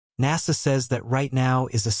NASA says that right now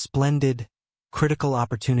is a splendid, critical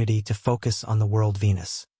opportunity to focus on the world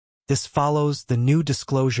Venus. This follows the new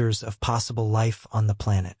disclosures of possible life on the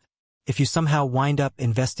planet. If you somehow wind up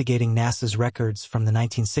investigating NASA's records from the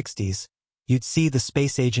 1960s, you'd see the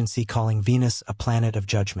space agency calling Venus a planet of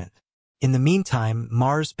judgment. In the meantime,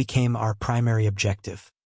 Mars became our primary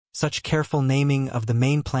objective. Such careful naming of the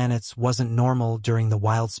main planets wasn't normal during the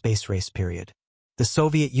wild space race period. The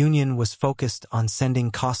Soviet Union was focused on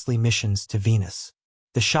sending costly missions to Venus.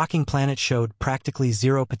 The shocking planet showed practically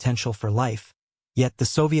zero potential for life, yet the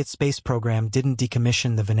Soviet space program didn't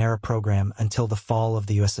decommission the Venera program until the fall of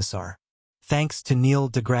the USSR. Thanks to Neil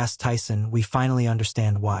deGrasse Tyson, we finally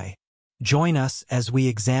understand why. Join us as we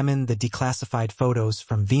examine the declassified photos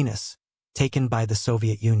from Venus, taken by the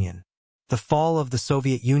Soviet Union. The fall of the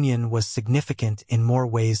Soviet Union was significant in more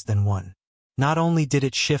ways than one. Not only did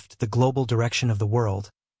it shift the global direction of the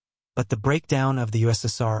world, but the breakdown of the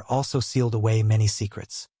USSR also sealed away many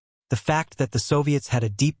secrets. The fact that the Soviets had a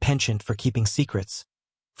deep penchant for keeping secrets,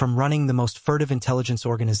 from running the most furtive intelligence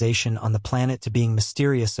organization on the planet to being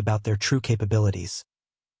mysterious about their true capabilities,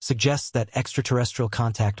 suggests that extraterrestrial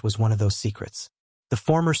contact was one of those secrets. The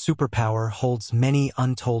former superpower holds many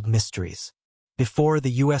untold mysteries. Before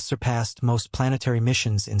the US surpassed most planetary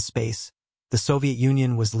missions in space, the Soviet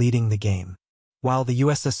Union was leading the game. While the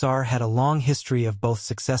USSR had a long history of both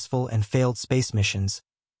successful and failed space missions,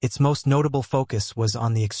 its most notable focus was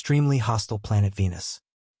on the extremely hostile planet Venus.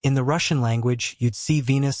 In the Russian language, you'd see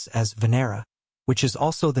Venus as Venera, which is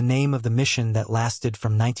also the name of the mission that lasted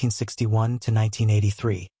from 1961 to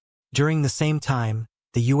 1983. During the same time,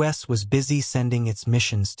 the US was busy sending its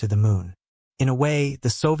missions to the moon. In a way, the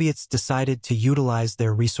Soviets decided to utilize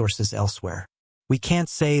their resources elsewhere. We can't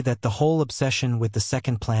say that the whole obsession with the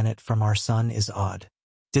second planet from our sun is odd.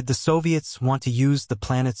 Did the Soviets want to use the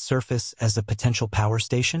planet's surface as a potential power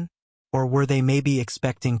station? Or were they maybe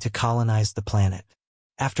expecting to colonize the planet?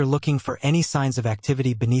 After looking for any signs of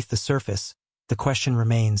activity beneath the surface, the question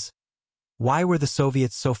remains, why were the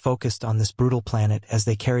Soviets so focused on this brutal planet as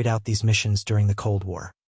they carried out these missions during the Cold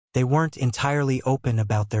War? They weren't entirely open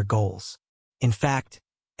about their goals. In fact,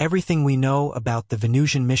 everything we know about the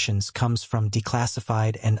Venusian missions comes from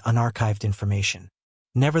declassified and unarchived information.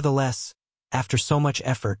 Nevertheless, after so much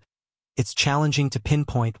effort, it's challenging to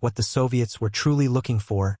pinpoint what the Soviets were truly looking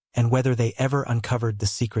for and whether they ever uncovered the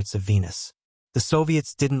secrets of Venus. The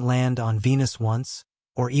Soviets didn't land on Venus once,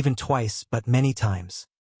 or even twice, but many times.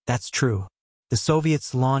 That's true. The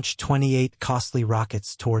Soviets launched 28 costly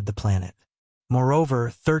rockets toward the planet. Moreover,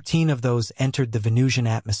 13 of those entered the Venusian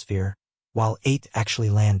atmosphere, while 8 actually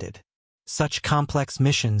landed. Such complex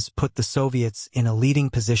missions put the Soviets in a leading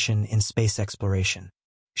position in space exploration.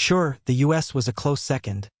 Sure, the US was a close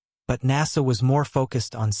second, but NASA was more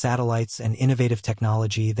focused on satellites and innovative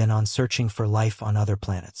technology than on searching for life on other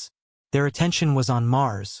planets. Their attention was on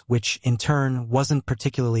Mars, which, in turn, wasn't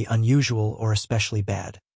particularly unusual or especially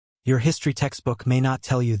bad. Your history textbook may not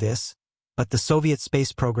tell you this, but the Soviet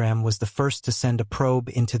space program was the first to send a probe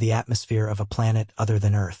into the atmosphere of a planet other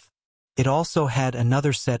than Earth. It also had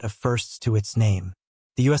another set of firsts to its name.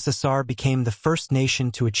 The USSR became the first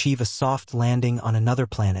nation to achieve a soft landing on another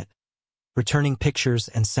planet, returning pictures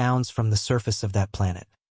and sounds from the surface of that planet.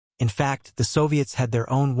 In fact, the Soviets had their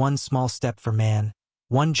own one small step for man,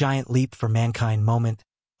 one giant leap for mankind moment,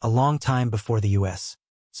 a long time before the US.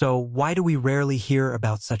 So why do we rarely hear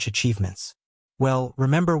about such achievements? Well,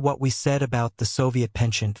 remember what we said about the Soviet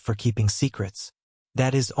penchant for keeping secrets.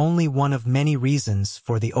 That is only one of many reasons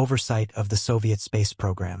for the oversight of the Soviet space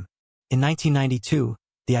program. In 1992,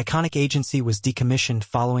 the iconic agency was decommissioned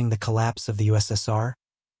following the collapse of the USSR,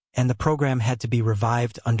 and the program had to be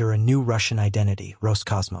revived under a new Russian identity,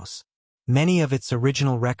 Roscosmos. Many of its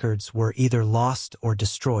original records were either lost or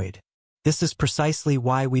destroyed. This is precisely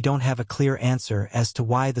why we don't have a clear answer as to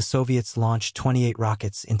why the Soviets launched 28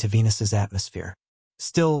 rockets into Venus's atmosphere.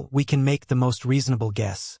 Still, we can make the most reasonable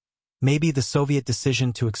guess. Maybe the Soviet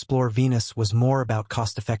decision to explore Venus was more about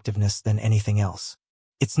cost-effectiveness than anything else.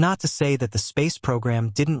 It's not to say that the space program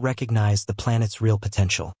didn't recognize the planet's real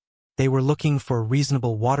potential. They were looking for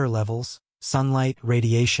reasonable water levels, sunlight,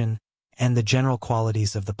 radiation, and the general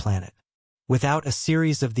qualities of the planet. Without a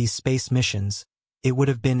series of these space missions, it would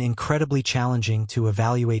have been incredibly challenging to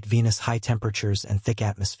evaluate Venus' high temperatures and thick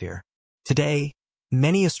atmosphere. Today,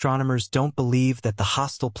 many astronomers don't believe that the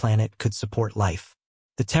hostile planet could support life.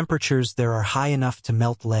 The temperatures there are high enough to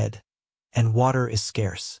melt lead, and water is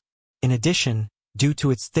scarce. In addition, due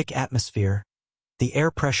to its thick atmosphere, the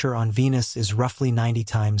air pressure on Venus is roughly 90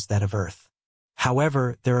 times that of Earth.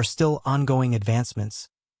 However, there are still ongoing advancements,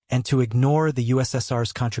 and to ignore the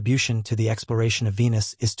USSR's contribution to the exploration of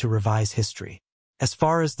Venus is to revise history. As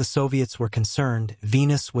far as the Soviets were concerned,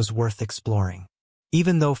 Venus was worth exploring.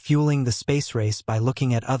 Even though fueling the space race by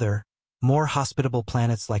looking at other, more hospitable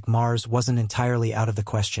planets like Mars wasn't entirely out of the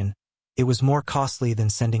question, it was more costly than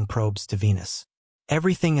sending probes to Venus.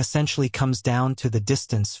 Everything essentially comes down to the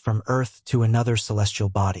distance from Earth to another celestial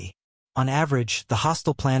body. On average, the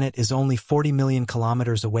hostile planet is only 40 million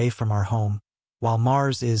kilometers away from our home, while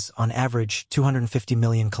Mars is, on average, 250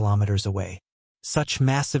 million kilometers away. Such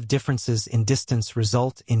massive differences in distance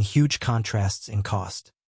result in huge contrasts in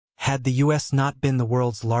cost. Had the US not been the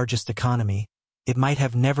world's largest economy, it might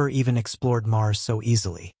have never even explored Mars so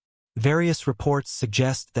easily. Various reports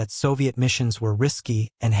suggest that Soviet missions were risky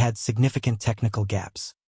and had significant technical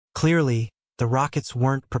gaps. Clearly, the rockets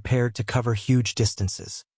weren't prepared to cover huge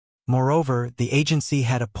distances. Moreover, the agency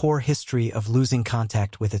had a poor history of losing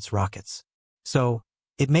contact with its rockets. So,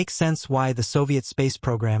 it makes sense why the Soviet space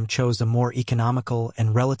program chose a more economical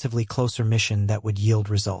and relatively closer mission that would yield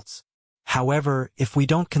results. However, if we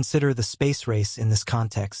don't consider the space race in this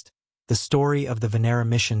context, the story of the Venera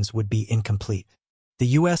missions would be incomplete. The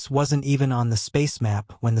US wasn't even on the space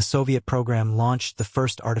map when the Soviet program launched the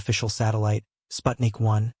first artificial satellite, Sputnik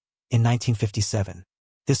 1, in 1957.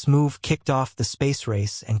 This move kicked off the space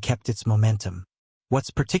race and kept its momentum. What's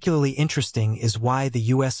particularly interesting is why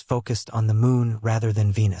the US focused on the Moon rather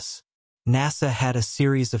than Venus. NASA had a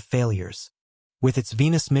series of failures. With its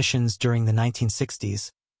Venus missions during the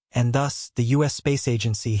 1960s, and thus the US Space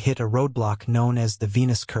Agency hit a roadblock known as the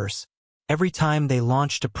Venus Curse. Every time they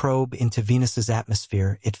launched a probe into Venus's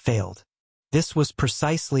atmosphere, it failed. This was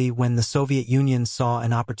precisely when the Soviet Union saw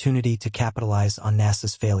an opportunity to capitalize on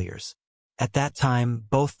NASA's failures. At that time,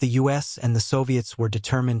 both the US and the Soviets were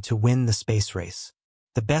determined to win the space race.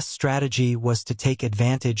 The best strategy was to take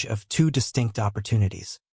advantage of two distinct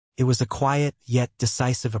opportunities. It was a quiet yet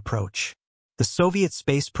decisive approach. The Soviet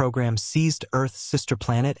space program seized Earth's sister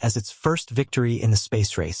planet as its first victory in the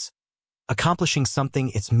space race, accomplishing something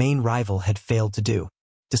its main rival had failed to do.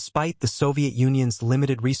 Despite the Soviet Union's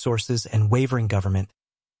limited resources and wavering government,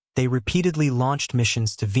 they repeatedly launched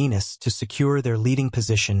missions to Venus to secure their leading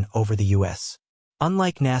position over the US.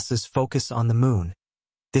 Unlike NASA's focus on the Moon,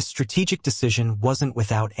 this strategic decision wasn't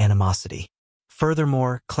without animosity.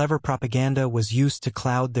 Furthermore, clever propaganda was used to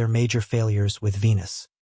cloud their major failures with Venus.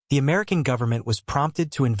 The American government was prompted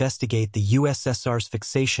to investigate the USSR's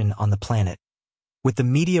fixation on the planet, with the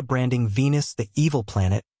media branding Venus the evil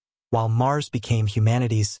planet, while Mars became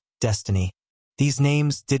humanity's destiny. These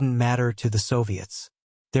names didn't matter to the Soviets.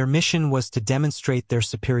 Their mission was to demonstrate their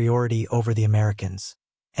superiority over the Americans,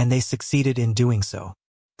 and they succeeded in doing so.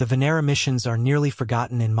 The Venera missions are nearly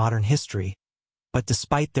forgotten in modern history, but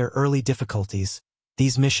despite their early difficulties,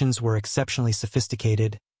 these missions were exceptionally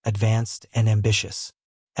sophisticated, advanced, and ambitious.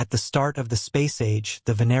 At the start of the space age,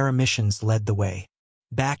 the Venera missions led the way.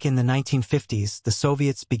 Back in the 1950s, the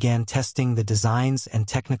Soviets began testing the designs and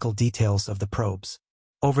technical details of the probes.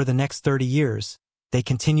 Over the next 30 years, they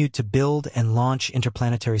continued to build and launch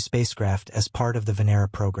interplanetary spacecraft as part of the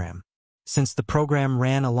Venera program. Since the program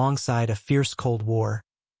ran alongside a fierce Cold War,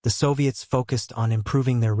 the Soviets focused on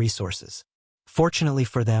improving their resources. Fortunately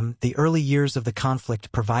for them, the early years of the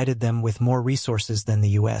conflict provided them with more resources than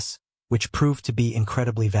the US, which proved to be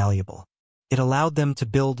incredibly valuable. It allowed them to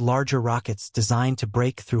build larger rockets designed to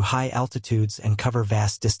break through high altitudes and cover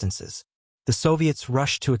vast distances. The Soviets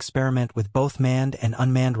rushed to experiment with both manned and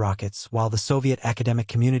unmanned rockets, while the Soviet academic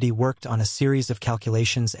community worked on a series of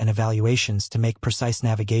calculations and evaluations to make precise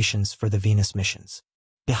navigations for the Venus missions.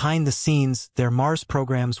 Behind the scenes, their Mars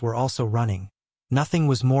programs were also running. Nothing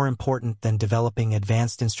was more important than developing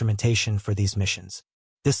advanced instrumentation for these missions.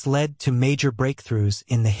 This led to major breakthroughs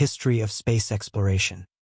in the history of space exploration.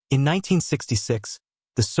 In 1966,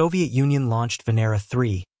 the Soviet Union launched Venera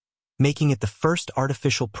 3, making it the first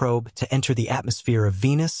artificial probe to enter the atmosphere of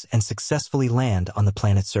Venus and successfully land on the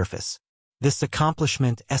planet's surface. This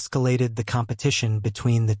accomplishment escalated the competition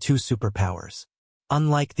between the two superpowers.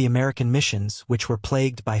 Unlike the American missions, which were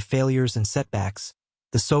plagued by failures and setbacks,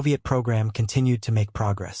 the Soviet program continued to make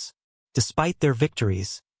progress. Despite their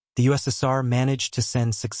victories, the USSR managed to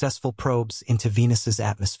send successful probes into Venus's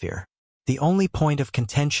atmosphere. The only point of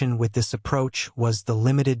contention with this approach was the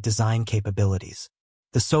limited design capabilities.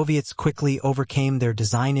 The Soviets quickly overcame their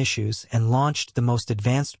design issues and launched the most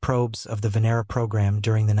advanced probes of the Venera program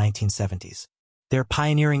during the 1970s. Their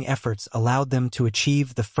pioneering efforts allowed them to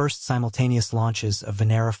achieve the first simultaneous launches of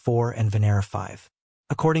Venera 4 and Venera 5.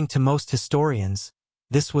 According to most historians,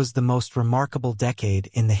 this was the most remarkable decade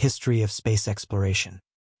in the history of space exploration.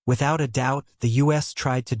 Without a doubt, the US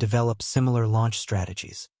tried to develop similar launch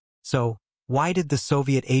strategies. So, why did the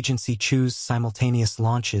Soviet agency choose simultaneous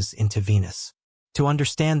launches into Venus? To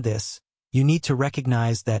understand this, you need to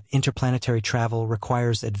recognize that interplanetary travel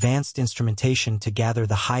requires advanced instrumentation to gather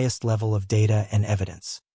the highest level of data and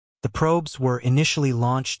evidence. The probes were initially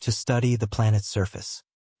launched to study the planet's surface.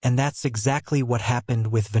 And that's exactly what happened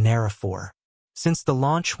with Venera 4. Since the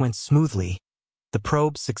launch went smoothly, the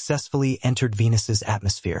probe successfully entered Venus's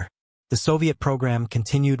atmosphere. The Soviet program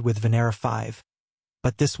continued with Venera 5,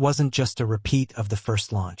 but this wasn't just a repeat of the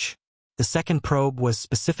first launch. The second probe was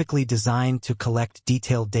specifically designed to collect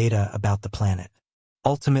detailed data about the planet.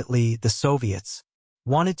 Ultimately, the Soviets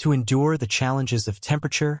wanted to endure the challenges of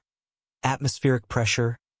temperature, atmospheric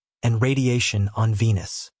pressure, and radiation on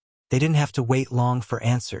Venus. They didn't have to wait long for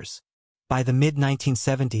answers. By the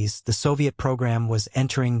mid-1970s, the Soviet program was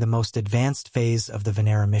entering the most advanced phase of the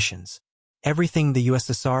Venera missions. Everything the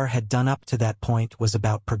USSR had done up to that point was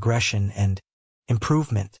about progression and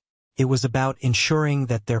improvement. It was about ensuring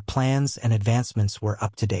that their plans and advancements were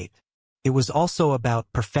up to date. It was also about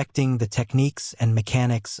perfecting the techniques and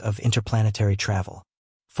mechanics of interplanetary travel.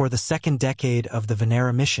 For the second decade of the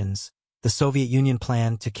Venera missions, the Soviet Union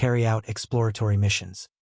planned to carry out exploratory missions.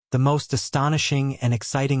 The most astonishing and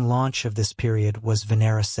exciting launch of this period was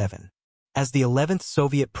Venera 7. As the 11th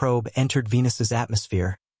Soviet probe entered Venus's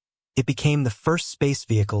atmosphere, it became the first space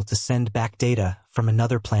vehicle to send back data from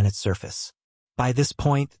another planet's surface. By this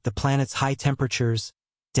point, the planet's high temperatures,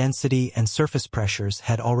 density, and surface pressures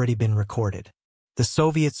had already been recorded. The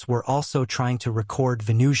Soviets were also trying to record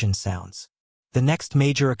Venusian sounds. The next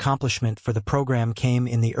major accomplishment for the program came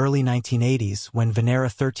in the early 1980s when Venera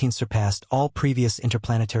 13 surpassed all previous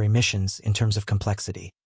interplanetary missions in terms of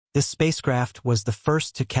complexity. This spacecraft was the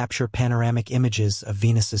first to capture panoramic images of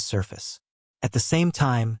Venus's surface. At the same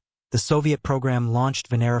time, the Soviet program launched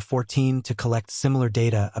Venera 14 to collect similar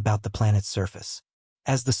data about the planet's surface.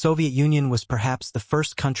 As the Soviet Union was perhaps the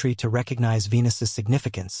first country to recognize Venus's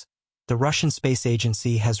significance, the Russian Space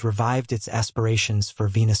Agency has revived its aspirations for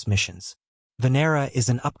Venus missions. Venera is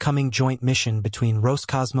an upcoming joint mission between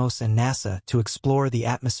Roscosmos and NASA to explore the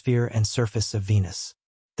atmosphere and surface of Venus.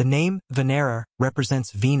 The name Venera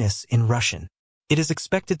represents Venus in Russian. It is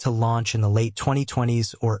expected to launch in the late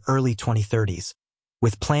 2020s or early 2030s,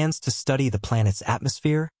 with plans to study the planet's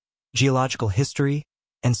atmosphere, geological history,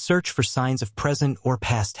 and search for signs of present or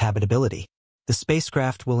past habitability. The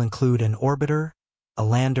spacecraft will include an orbiter, a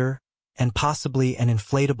lander, and possibly an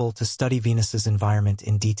inflatable to study Venus's environment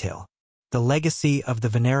in detail. The legacy of the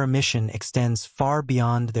Venera mission extends far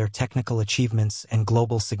beyond their technical achievements and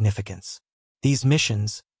global significance. These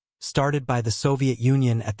missions, started by the Soviet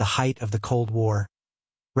Union at the height of the Cold War,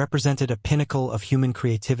 represented a pinnacle of human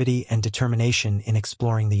creativity and determination in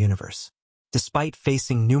exploring the universe. Despite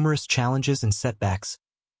facing numerous challenges and setbacks,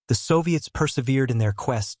 the Soviets persevered in their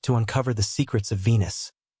quest to uncover the secrets of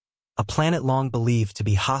Venus, a planet long believed to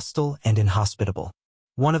be hostile and inhospitable.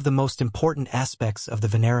 One of the most important aspects of the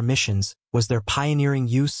Venera missions was their pioneering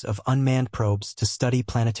use of unmanned probes to study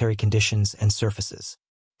planetary conditions and surfaces.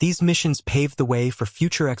 These missions paved the way for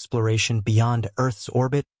future exploration beyond Earth's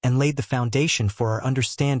orbit and laid the foundation for our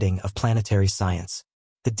understanding of planetary science.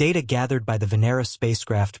 The data gathered by the Venera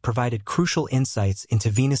spacecraft provided crucial insights into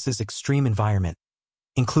Venus's extreme environment,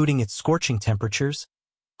 including its scorching temperatures,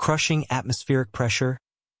 crushing atmospheric pressure,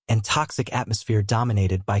 and toxic atmosphere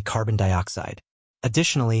dominated by carbon dioxide.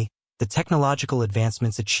 Additionally, the technological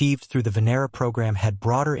advancements achieved through the Venera program had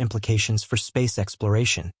broader implications for space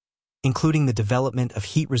exploration, including the development of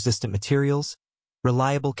heat-resistant materials,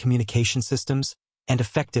 reliable communication systems, and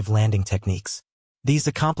effective landing techniques. These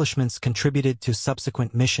accomplishments contributed to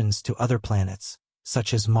subsequent missions to other planets,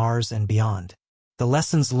 such as Mars and beyond. The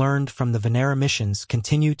lessons learned from the Venera missions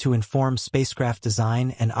continue to inform spacecraft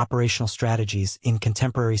design and operational strategies in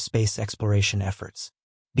contemporary space exploration efforts.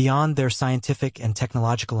 Beyond their scientific and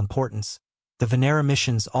technological importance, the Venera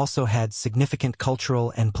missions also had significant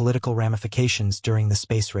cultural and political ramifications during the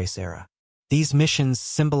space race era. These missions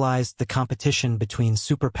symbolized the competition between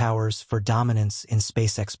superpowers for dominance in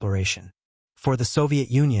space exploration. For the Soviet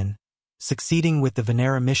Union, succeeding with the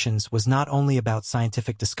Venera missions was not only about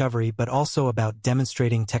scientific discovery but also about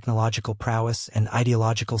demonstrating technological prowess and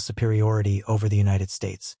ideological superiority over the United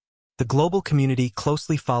States. The global community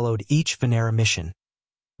closely followed each Venera mission,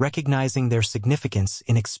 recognizing their significance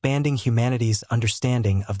in expanding humanity's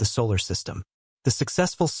understanding of the solar system. The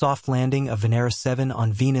successful soft landing of Venera 7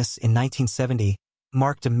 on Venus in 1970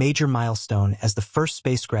 marked a major milestone as the first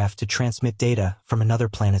spacecraft to transmit data from another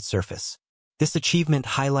planet's surface. This achievement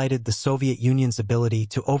highlighted the Soviet Union's ability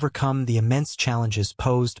to overcome the immense challenges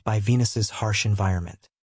posed by Venus's harsh environment.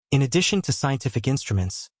 In addition to scientific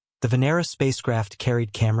instruments, The Venera spacecraft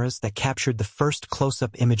carried cameras that captured the first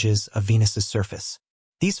close-up images of Venus's surface.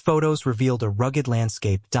 These photos revealed a rugged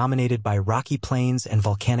landscape dominated by rocky plains and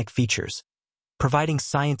volcanic features, providing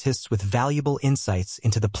scientists with valuable insights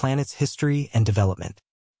into the planet's history and development.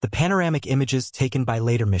 The panoramic images taken by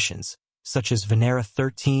later missions, such as Venera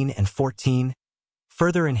 13 and 14,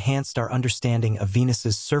 further enhanced our understanding of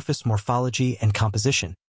Venus's surface morphology and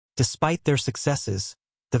composition. Despite their successes,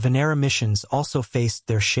 the Venera missions also faced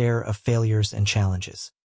their share of failures and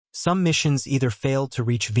challenges. Some missions either failed to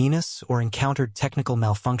reach Venus or encountered technical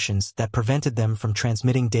malfunctions that prevented them from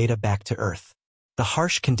transmitting data back to Earth. The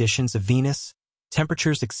harsh conditions of Venus,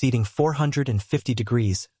 temperatures exceeding 450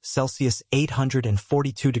 degrees Celsius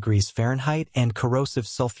 (842 degrees Fahrenheit) and corrosive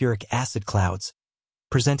sulfuric acid clouds,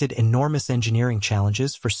 presented enormous engineering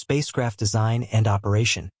challenges for spacecraft design and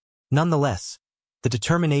operation. Nonetheless, the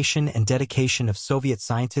determination and dedication of Soviet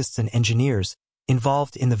scientists and engineers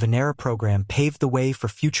involved in the Venera program paved the way for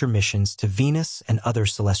future missions to Venus and other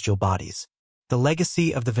celestial bodies. The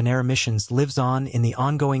legacy of the Venera missions lives on in the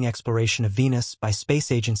ongoing exploration of Venus by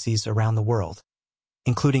space agencies around the world,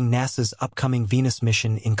 including NASA's upcoming Venus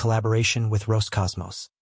mission in collaboration with Roscosmos.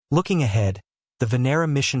 Looking ahead, the Venera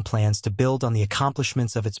mission plans to build on the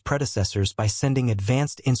accomplishments of its predecessors by sending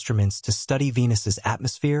advanced instruments to study Venus's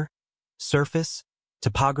atmosphere, surface,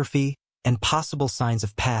 topography, and possible signs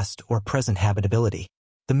of past or present habitability.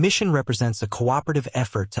 The mission represents a cooperative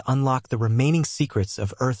effort to unlock the remaining secrets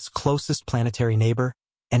of Earth's closest planetary neighbor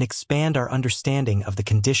and expand our understanding of the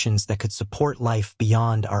conditions that could support life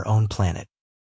beyond our own planet.